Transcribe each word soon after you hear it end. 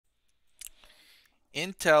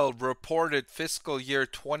Intel reported fiscal year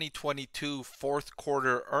 2022 fourth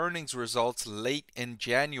quarter earnings results late in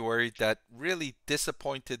January that really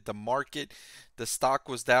disappointed the market. The stock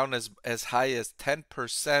was down as high as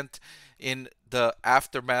 10% in the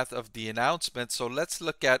aftermath of the announcement. So let's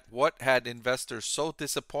look at what had investors so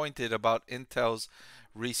disappointed about Intel's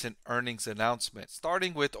recent earnings announcement.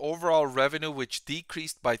 Starting with overall revenue, which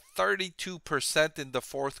decreased by 32% in the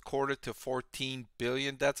fourth quarter to 14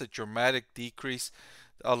 billion. That's a dramatic decrease.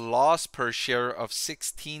 A loss per share of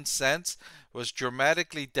 16 cents was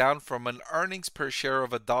dramatically down from an earnings per share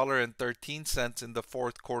of $1.13 in the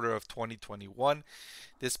fourth quarter of 2021.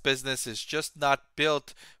 This business is just not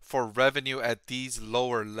built for revenue at these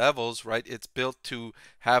lower levels, right? It's built to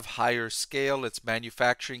have higher scale, its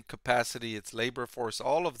manufacturing capacity, its labor force,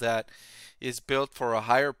 all of that is built for a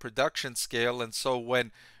higher production scale. And so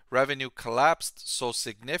when revenue collapsed so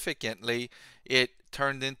significantly, it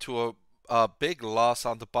turned into a big loss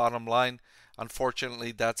on the bottom line.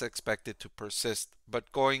 Unfortunately, that's expected to persist.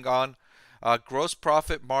 But going on, gross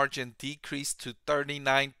profit margin decreased to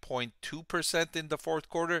 39.2% in the fourth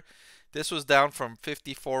quarter. This was down from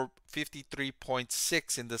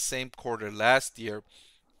 53.6 in the same quarter last year.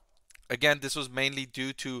 Again, this was mainly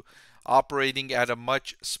due to operating at a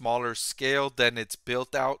much smaller scale than it's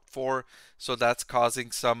built out for. So that's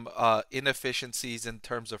causing some inefficiencies in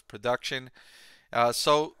terms of production.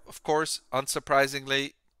 So, of course,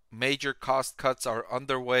 unsurprisingly, major cost cuts are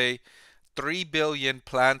underway. 3 billion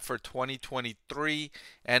planned for 2023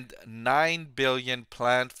 and 9 billion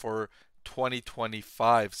planned for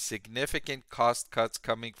 2025. Significant cost cuts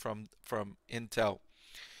coming from Intel.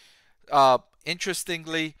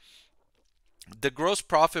 Interestingly, the gross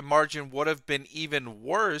profit margin would have been even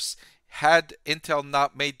worse had Intel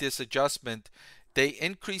not made this adjustment. They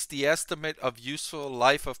increased the estimate of useful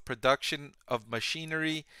life of production of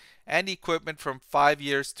machinery and equipment from 5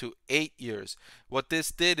 years to 8 years. What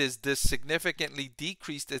this did is this significantly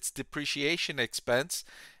decreased its depreciation expense,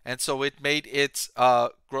 and so it made its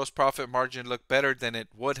gross profit margin look better than it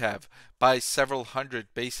would have by several hundred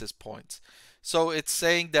basis points. So it's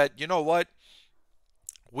saying that, you know what?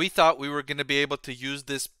 We thought we were going to be able to use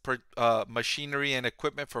this machinery and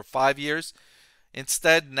equipment for 5 years.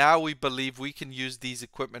 Instead, now we believe we can use these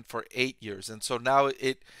equipment for 8 years. And so now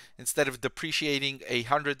instead of depreciating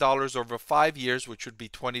 $100 over 5 years, which would be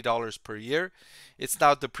 $20 per year, it's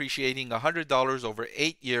now depreciating $100 over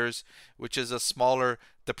 8 years, which is a smaller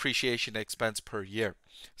depreciation expense per year.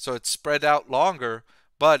 So it's spread out longer,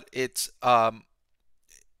 but it's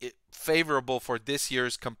favorable for this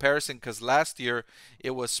year's comparison because last year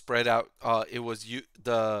it was spread out. It was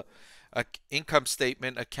the income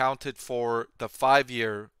statement accounted for the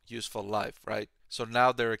 5-year useful life, right? So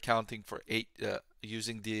now they're accounting for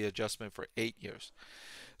using the adjustment for 8 years.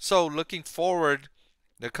 So looking forward,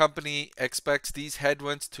 the company expects these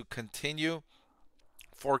headwinds to continue,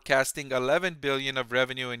 forecasting 11 billion of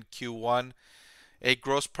revenue in Q1, a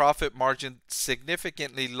gross profit margin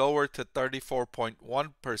significantly lower to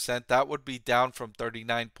 34.1%. That would be down from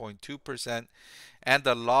 39.2%, and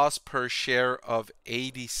a loss per share of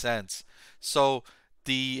 80 cents. So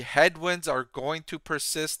the headwinds are going to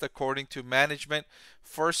persist according to management.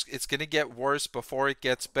 First, it's going to get worse before it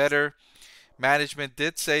gets better. Management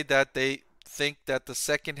did say that they think that the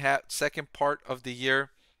second part of the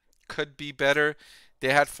year could be better.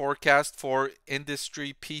 They had forecast for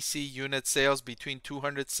industry PC unit sales between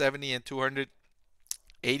 270 and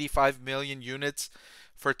 285 million units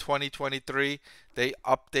for 2023. They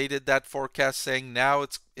updated that forecast saying now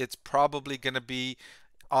it's probably going to be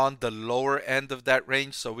on the lower end of that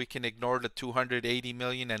range, so we can ignore the 280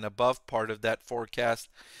 million and above part of that forecast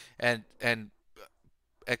and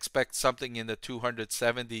expect something in the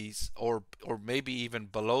 270s or maybe even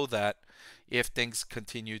below that if things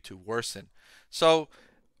continue to worsen. So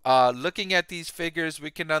looking at these figures, we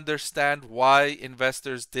can understand why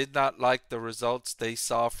investors did not like the results they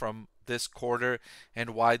saw from this quarter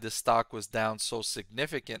and why the stock was down so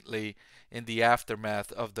significantly in the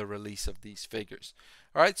aftermath of the release of these figures.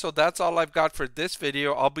 All right, so that's all I've got for this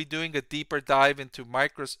video. I'll be doing a deeper dive into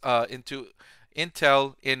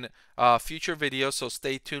Intel in future videos, so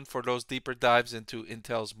stay tuned for those deeper dives into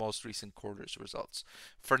Intel's most recent quarter's results.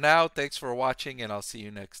 For now, thanks for watching, and I'll see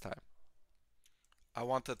you next time. I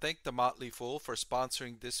want to thank the Motley Fool for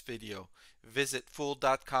sponsoring this video. Visit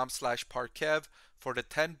fool.com/parkev for the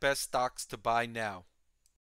 10 best stocks to buy now.